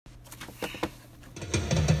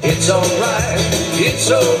It's alright,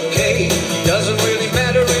 it's okay. Doesn't really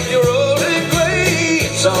matter if you're old and gray.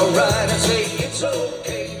 It's alright, I say it's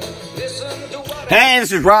okay. Listen to what Hey,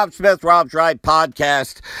 this is Rob Smith, Rob's Right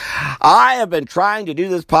Podcast. I have been trying to do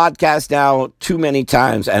this podcast now too many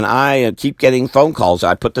times, and I keep getting phone calls.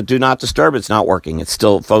 I put the Do Not Disturb. It's not working. It's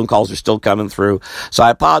still, phone calls are still coming through. So I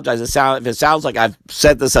apologize. If it sounds like I've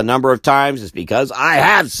said this a number of times, it's because I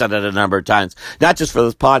have said it a number of times. Not just for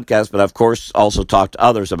this podcast, but of course also talked to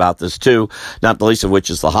others about this too, not the least of which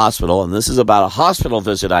is the hospital. And this is about a hospital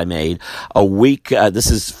visit I made a week. This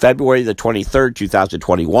is February the 23rd,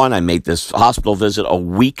 2021. I made this hospital visit a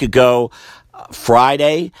week ago,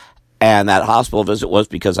 Friday. And that hospital visit was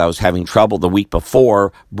because I was having trouble the week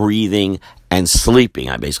before breathing and sleeping.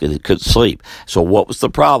 I basically couldn't sleep. So what was the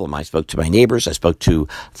problem? I spoke to my neighbors. I spoke to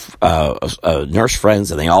nurse friends,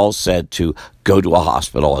 and they all said to go to a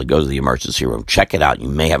hospital and go to the emergency room. Check it out. You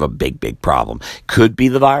may have a big, big problem. Could be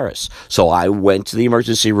the virus. So I went to the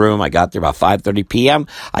emergency room. I got there about 5:30 p.m.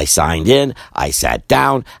 I signed in. I sat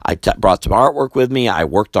down. I brought some artwork with me. I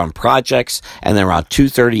worked on projects. And then around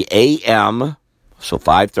 2:30 a.m., so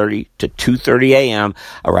 5:30 to 2:30 a.m.,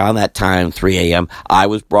 around that time, 3 a.m., I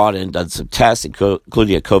was brought in, done some tests,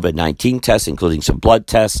 including a COVID-19 test, including some blood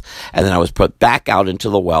tests, and then I was put back out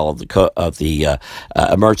into the well of the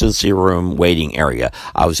emergency room waiting area.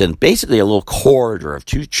 I was in basically a little corridor of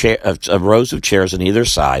of rows of chairs on either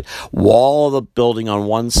side, wall of the building on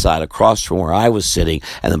one side across from where I was sitting,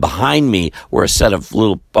 and then behind me were a set of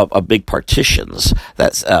big partitions,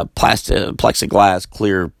 that's plexiglass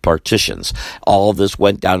clear partitions. All of this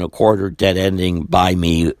went down a corridor, dead ending by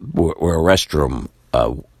me where a restroom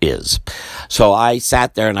is. So I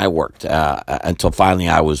sat there and I worked until finally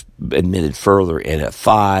I was admitted further in at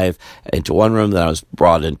 5 into one room. Then I was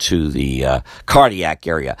brought into the cardiac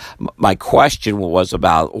area. My question was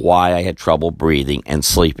about why I had trouble breathing and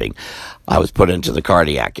sleeping. I was put into the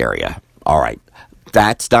cardiac area. All right.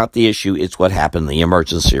 That's not the issue. It's what happened in the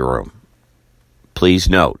emergency room. Please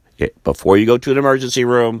note, before you go to an emergency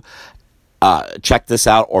room, check this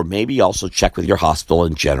out, or maybe also check with your hospital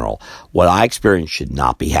in general. What I experienced should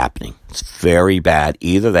not be happening. It's very bad.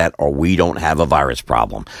 Either that or we don't have a virus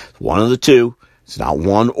problem. One of the two. It's not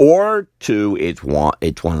one or two. It's one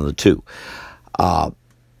of the two.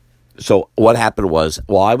 So what happened was,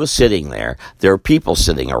 while I was sitting there were people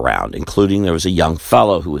sitting around, including there was a young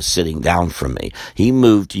fellow who was sitting down from me. He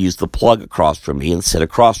moved to use the plug across from me and sit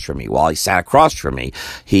across from me. While he sat across from me,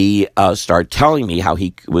 he started telling me how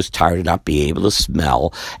he was tired of not being able to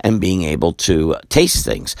smell and being able to taste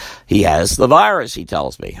things. He has the virus, he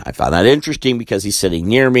tells me. I found that interesting because he's sitting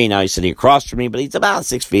near me. Now he's sitting across from me, but he's about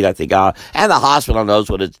 6 feet, I think, and the hospital knows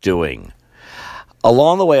what it's doing.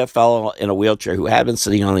 Along the way, a fellow in a wheelchair who had been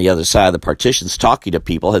sitting on the other side of the partitions talking to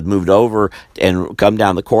people had moved over and come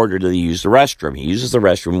down the corridor to use the restroom. He uses the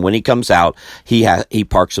restroom. When he comes out, he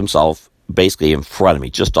parks himself basically in front of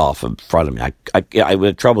me, just off in front of me. I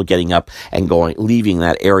had trouble getting up and leaving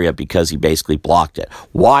that area because he basically blocked it.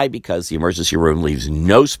 Why? Because the emergency room leaves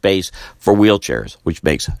no space for wheelchairs, which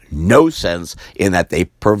makes no sense in that they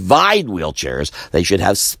provide wheelchairs. They should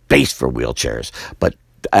have space for wheelchairs. But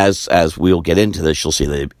as we'll get into this, you'll see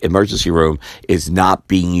the emergency room is not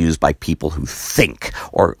being used by people who think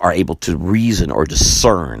or are able to reason or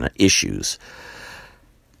discern issues.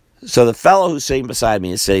 So the fellow who's sitting beside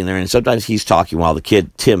me is sitting there, and sometimes he's talking while the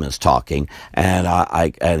kid Tim is talking, but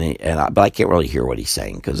I can't really hear what he's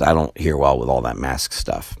saying because I don't hear well with all that mask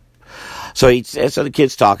stuff. So the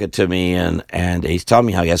kid's talking to me, and he's telling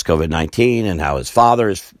me how he has COVID-19 and how his father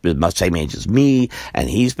is the same age as me, and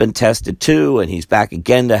he's been tested too, and he's back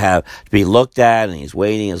again to be looked at, and he's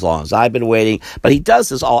waiting as long as I've been waiting. But he does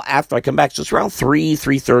this all after I come back. So it's around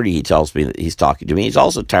 3:30. He tells me that he's talking to me. He's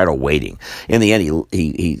also tired of waiting. In the end,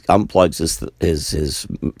 he unplugs his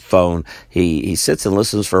phone. He sits and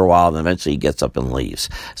listens for a while, and eventually he gets up and leaves.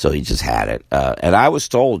 So he just had it. And I was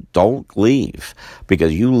told, don't leave,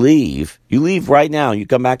 because you leave right now, you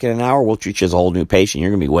come back in an hour, we'll treat you as a whole new patient.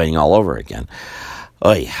 You're going to be waiting all over again.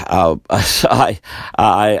 I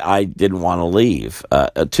didn't want to leave,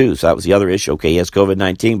 too. So that was the other issue. Okay, he has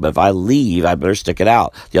COVID-19, but if I leave, I better stick it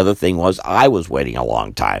out. The other thing was I was waiting a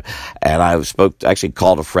long time, and I actually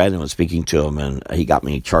called a friend and was speaking to him, and he got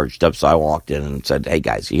me charged up. So I walked in and said, "Hey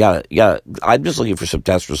guys, you gotta, I'm just looking for some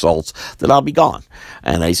test results, then I'll be gone."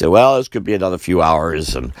 And they said, "Well, this could be another few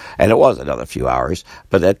hours," and it was another few hours,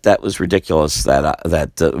 but that was ridiculous.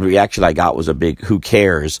 That the reaction I got was a big "who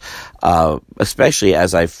cares," especially especially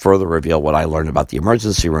as I further reveal what I learned about the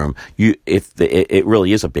emergency room, it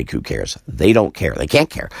really is a big who cares. They don't care. They can't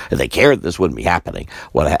care. If they cared, this wouldn't be happening,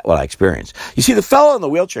 what I experienced. You see, the fellow in the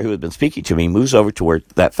wheelchair who had been speaking to me moves over to where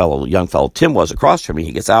that young fellow Tim was across from me.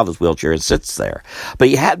 He gets out of his wheelchair and sits there. But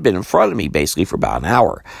he had been in front of me basically for about an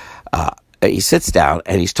hour. He sits down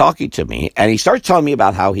and he's talking to me and he starts telling me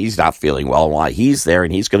about how he's not feeling well and why he's there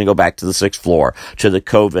and he's going to go back to the 6th floor, to the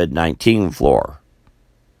COVID-19 floor.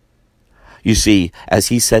 You see, as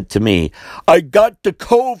he said to me, I got the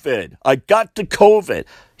COVID.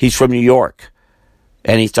 He's from New York.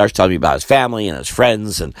 And he starts telling me about his family and his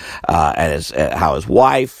friends and how his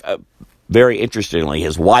wife, very interestingly,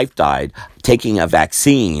 his wife died taking a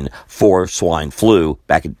vaccine for swine flu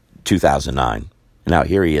back in 2009. Now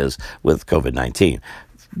here he is with COVID-19.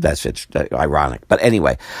 That's ironic. But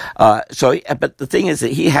anyway, but the thing is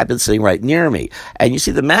that he had been sitting right near me. And you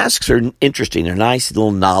see, the masks are interesting. They're nice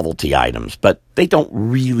little novelty items, but they don't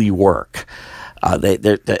really work. They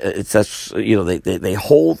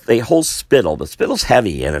hold spittle, but spittle's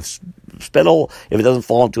heavy, and if it doesn't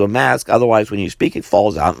fall into a mask, otherwise when you speak, it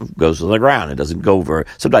falls out and goes to the ground. It doesn't go over.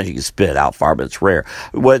 Sometimes you can spit it out far, but it's rare.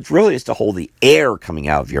 What it really is to hold the air coming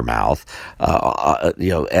out of your mouth.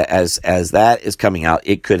 As that is coming out,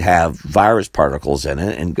 it could have virus particles in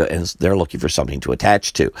it, and they're looking for something to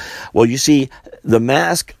attach to. Well, you see, the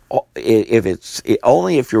mask,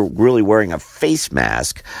 only if you're really wearing a face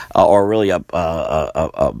mask or really a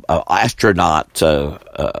astronaut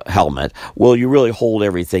helmet, will you really hold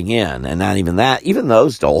everything in? And not even that, even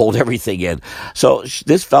those don't hold everything in. So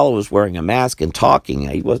this fellow was wearing a mask and talking.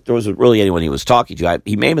 There wasn't really anyone he was talking to.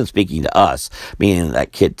 He may have been speaking to us, meaning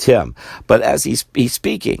that kid Tim. But as he's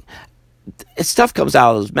speaking, stuff comes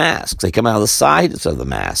out of those masks. They come out of the sides of the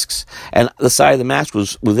masks. And the side of the mask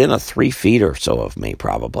was within 3 feet or so of me,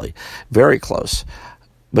 probably. Very close.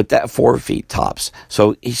 But that 4 feet tops.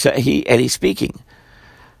 So he's speaking.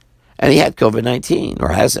 And he had COVID-19, or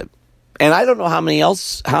has it. And I don't know how many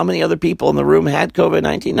other people in the room had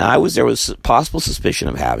COVID-19. Now, I was there with possible suspicion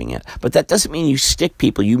of having it. But that doesn't mean you stick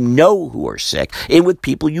people you know who are sick in with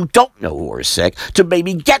people you don't know who are sick to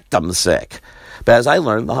maybe get them sick. But as I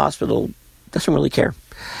learned, the hospital doesn't really care.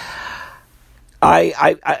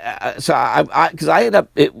 I was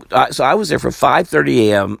there from 5:30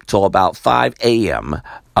 a.m. till about 5 a.m.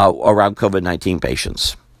 Around COVID-19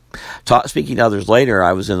 patients. Speaking to others later,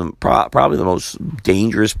 I was in probably the most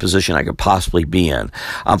dangerous position I could possibly be in.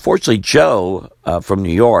 Unfortunately, Joe from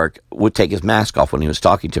New York would take his mask off when he was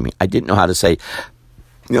talking to me. I didn't know how to say,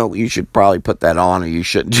 you should probably put that on, or you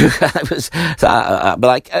shouldn't do that.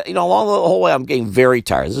 Along the whole way, I'm getting very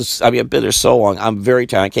tired. I've been there so long. I'm very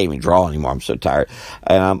tired. I can't even draw anymore. I'm so tired,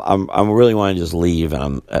 and I'm really wanting to just leave.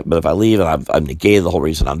 But if I leave, and I've negated the whole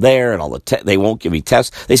reason I'm there, and all they won't give me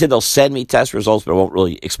tests. They said they'll send me test results, but it won't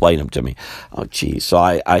really explain them to me. Oh, geez. So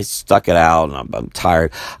I stuck it out, and I'm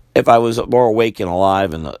tired. If I was more awake and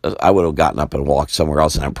alive, and I would have gotten up and walked somewhere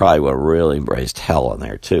else, and I probably would have really embraced hell in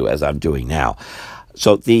there too, as I'm doing now.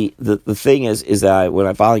 So the thing is that when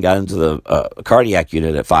I finally got into the cardiac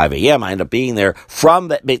unit at 5 a.m., I ended up being there from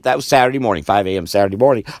that was Saturday morning, 5 a.m. Saturday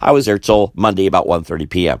morning. I was there till Monday about 1:30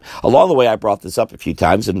 p.m. Along the way, I brought this up a few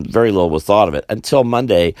times, and very little was thought of it. Until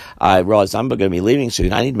Monday, I realized I'm going to be leaving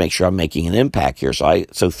soon. I need to make sure I'm making an impact here.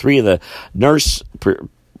 So 3 of the nurse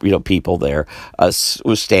people there was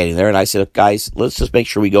standing there, and I said, guys, let's just make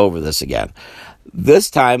sure we go over this again. This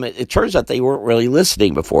time, it turns out they weren't really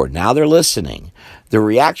listening before. Now they're listening. The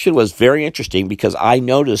reaction was very interesting because I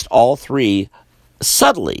noticed all 3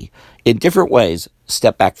 subtly, in different ways,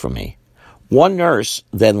 step back from me. One nurse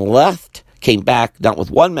then left, came back, not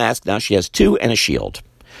with one mask. Now she has 2 and a shield.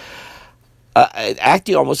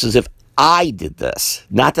 Acting almost as if I did this,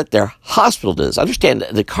 not that their hospital did this. Understand,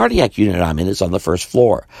 the cardiac unit I'm in is on the 1st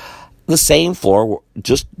floor. The same floor,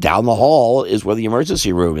 just down the hall, is where the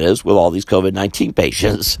emergency room is with all these COVID-19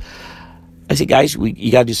 patients. I said, guys,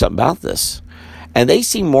 you got to do something about this. And they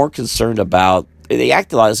seem more concerned they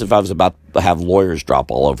acted as if I was about to have lawyers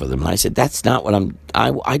drop all over them. And I said, that's not what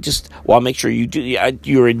I just want to make sure you do.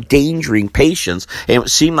 You're endangering patients. And it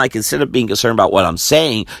seemed like instead of being concerned about what I'm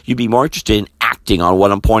saying, you'd be more interested in acting on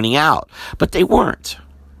what I'm pointing out. But they weren't.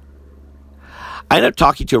 I ended up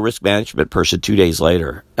talking to a risk management person 2 days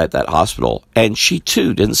later at that hospital, and she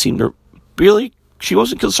too didn't seem to really, she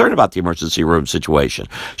wasn't concerned about the emergency room situation.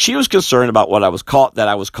 She was concerned about what I was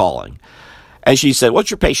calling. And she said,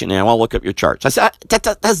 what's your patient name? I want to look up your charts. I said,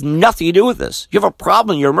 that has nothing to do with this. You have a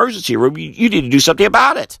problem in your emergency room. You need to do something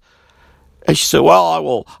about it. And she said,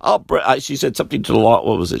 well, she said something to the law.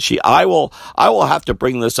 What was it? I will have to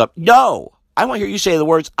bring this up. No, I want to hear you say the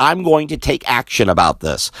words, I'm going to take action about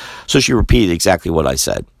this. So she repeated exactly what I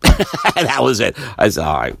said. And that was it. I said,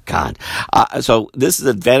 all right, God. So this is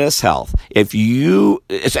Adventist Health.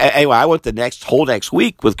 Anyway, I went the whole next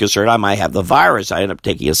week with concern I might have the virus. I ended up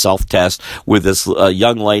taking a self-test with this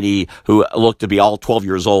young lady who looked to be all 12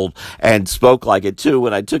 years old and spoke like it too.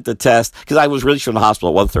 When I took the test, because I was released from the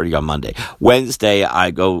hospital at 1:30 on Monday. Wednesday,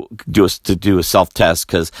 I go do a self-test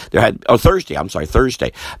because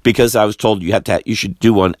Thursday, because I was told you should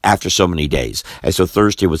do one after so many days. And so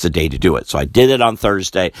Thursday was the day to do it. So I did it on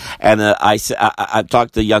Thursday. And I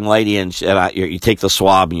talked to the young lady, and you take the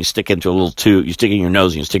swab and you stick it into a little tube. You stick it in your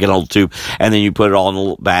nose and you stick it in a little tube, and then you put it all in a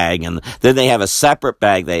little bag. And then they have a separate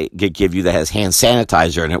bag they give you that has hand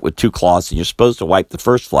sanitizer in it with 2 cloths, and you're supposed to wipe the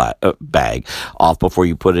first bag off before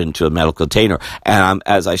you put it into a metal container. And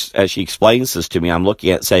as she explains this to me, I'm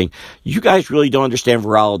looking at it saying, you guys really don't understand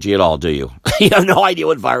virology at all, do you? You have no idea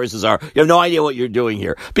what viruses are. You have no idea what you're doing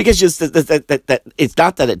here. Because just that it's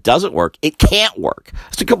not that it doesn't work. It can't work.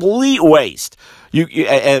 It's a complete waste.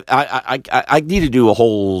 I need to do a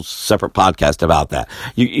whole separate podcast about that.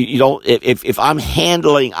 You don't, if I'm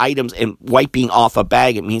handling items and wiping off a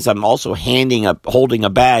bag, it means I'm also holding a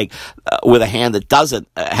bag with a hand that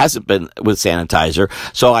hasn't been with sanitizer.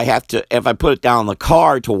 So I have to, if I put it down in the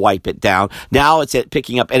car to wipe it down, now it's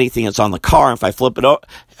picking up anything that's on the car. If I flip it over,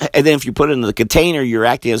 and then if you put it in the container, you're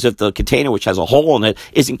acting as if the container, which has a hole in it,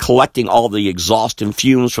 isn't collecting all the exhaust and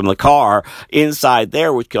fumes from the car inside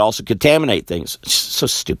there, which could also contaminate things. It's so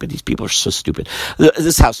stupid. These people are so stupid. This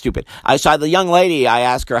is how stupid. I saw the young lady. I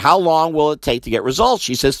asked her, how long will it take to get results?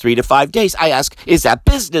 She says 3 to 5 days. I ask, is that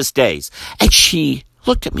business days? And she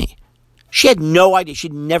looked at me. She had no idea.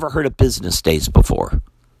 She'd never heard of business days before.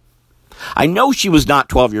 I know she was not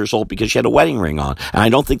 12 years old because she had a wedding ring on, and I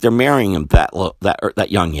don't think they're marrying him that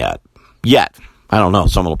young yet. I don't know.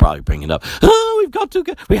 Someone will probably bring it up. Oh,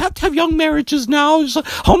 we have to have young marriages now.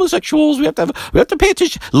 Homosexuals, we have to pay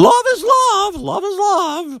attention. Love is love. Love is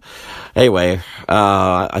love. Anyway,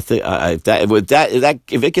 I think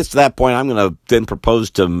if it gets to that point, I'm going to then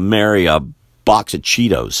propose to marry a box of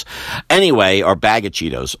Cheetos. Anyway, or bag of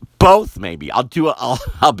Cheetos. Both, maybe. I'll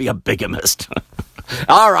be a bigamist.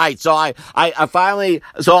 All right, so I finally,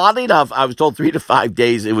 so oddly enough, I was told 3 to 5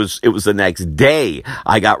 days. It was the next day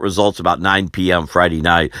I got results about 9 p.m. Friday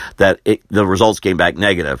night that the results came back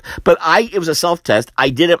negative. But it was a self-test. I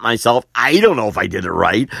did it myself. I don't know if I did it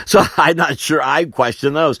right, so I'm not sure. I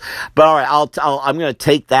question those. But all right, I'm going to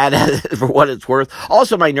take that for what it's worth.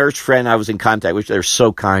 Also, my nurse friend I was in contact with, they're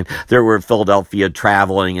so kind. They were in Philadelphia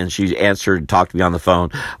traveling, and she answered and talked to me on the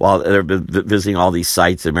phone while they're visiting all these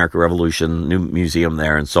sites, the American Revolution, New Museum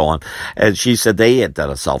there and so on. And she said they had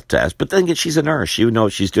done a self-test, but then she's a nurse. She would know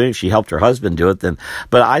what she's doing. If she helped her husband do it,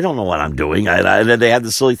 but I don't know what I'm doing. And then they had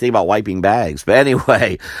the silly thing about wiping bags. But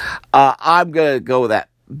anyway, I'm going to go with that.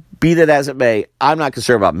 Be that as it may, I'm not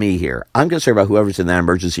concerned about me here. I'm concerned about whoever's in that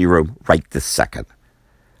emergency room right this second.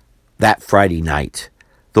 That Friday night,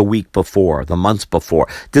 the week before, the months before.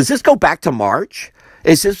 Does this go back to March?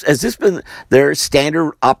 Has this been their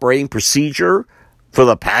standard operating procedure for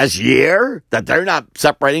the past year, that they're not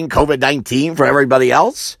separating COVID-19 from everybody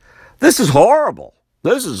else? This is horrible.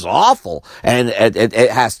 This is awful, and it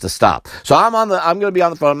has to stop. So I'm going to be on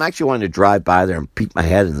the phone. I'm actually wanting to drive by there and peek my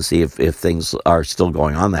head and see if things are still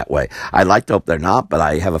going on that way. I'd like to hope they're not, but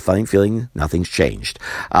I have a funny feeling nothing's changed.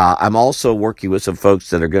 I'm also working with some folks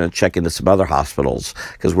that are going to check into some other hospitals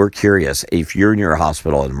because we're curious. If you're near a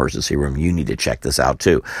hospital, an emergency room, you need to check this out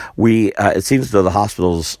too. It seems as though the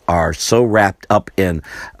hospitals are so wrapped up in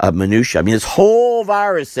minutia. I mean, this whole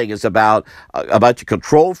virus thing is about your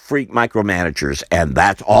control freak micromanagers, and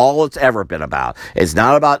that's all it's ever been about. It's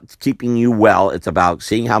not about keeping you well. It's about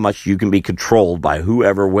seeing how much you can be controlled by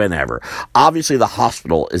whoever, whenever. Obviously, the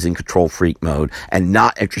hospital is in control freak mode and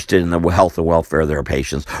not interested in the health and welfare of their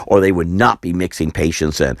patients, or they would not be mixing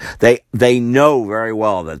patients in. They know very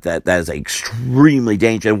well that is extremely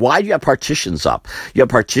dangerous. And why do you have partitions up? You have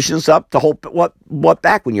partitions up to hold what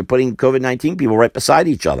back when you're putting COVID-19 people right beside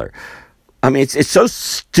each other? I mean, it's so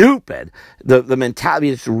stupid. The mentality,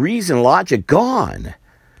 it's reason, logic gone.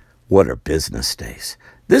 What are business days?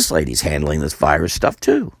 This lady's handling this virus stuff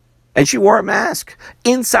too. And she wore a mask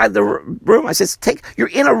inside the room. I said, you're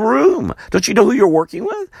in a room. Don't you know who you're working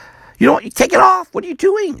with? You take it off. What are you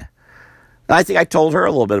doing? And I think I told her a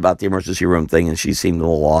little bit about the emergency room thing, and she seemed a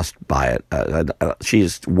little lost by it.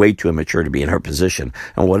 She's way too immature to be in her position.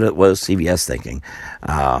 And what was CVS thinking?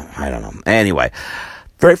 I don't know. Anyway.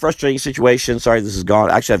 Very frustrating situation. Sorry this is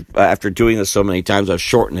gone. Actually, after doing this so many times, I've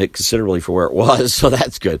shortened it considerably for where it was, so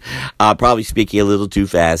that's good. Probably speaking a little too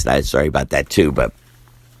fast, and I'm sorry about that too, but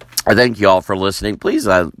I thank you all for listening. Please,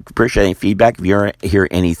 I appreciate any feedback. If you hear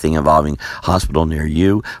anything involving hospital near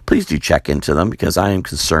you, please do check into them, because I am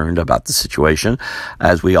concerned about the situation,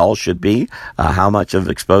 as we all should be, how much of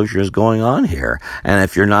exposure is going on here. And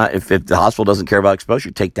if the hospital doesn't care about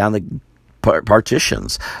exposure, take down the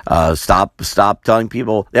partitions. Stop telling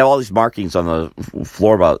people. They have all these markings on the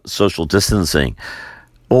floor about social distancing.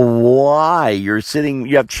 Well, why? You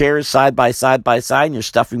have chairs side by side, and you're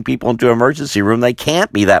stuffing people into an emergency room. They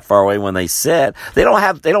can't be that far away when they sit. They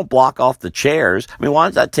don't block off the chairs. I mean,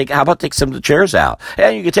 how about take some of the chairs out?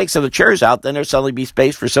 And you can take some of the chairs out, then there'll suddenly be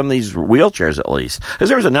space for some of these wheelchairs at least. Because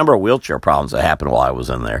there was a number of wheelchair problems that happened while I was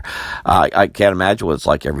in there. I can't imagine what it's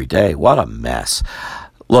like every day. What a mess.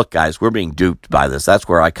 Look, guys, we're being duped by this. That's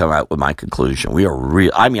where I come out with my conclusion. We are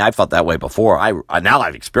real. I mean, I felt that way before. Now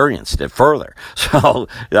I've experienced it further. So,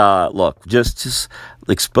 look, just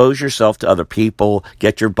expose yourself to other people.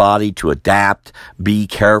 Get your body to adapt. Be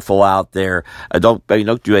careful out there. Don't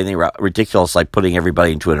do anything ridiculous like putting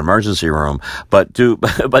everybody into an emergency room. But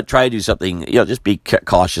try to do something. Just be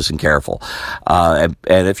cautious and careful. And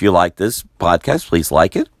if you like this podcast, please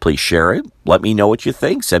like it. Please share it. Let me know what you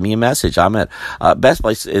think. Send me a message. I'm at best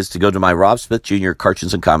place is to go to my Rob Smith Jr.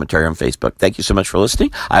 Cartoons and Commentary on Facebook. Thank you so much for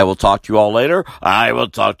listening. I will talk to you all later.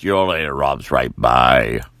 Rob's right.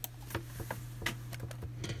 Bye.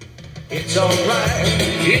 It's alright,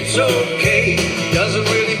 it's okay, doesn't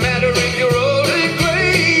really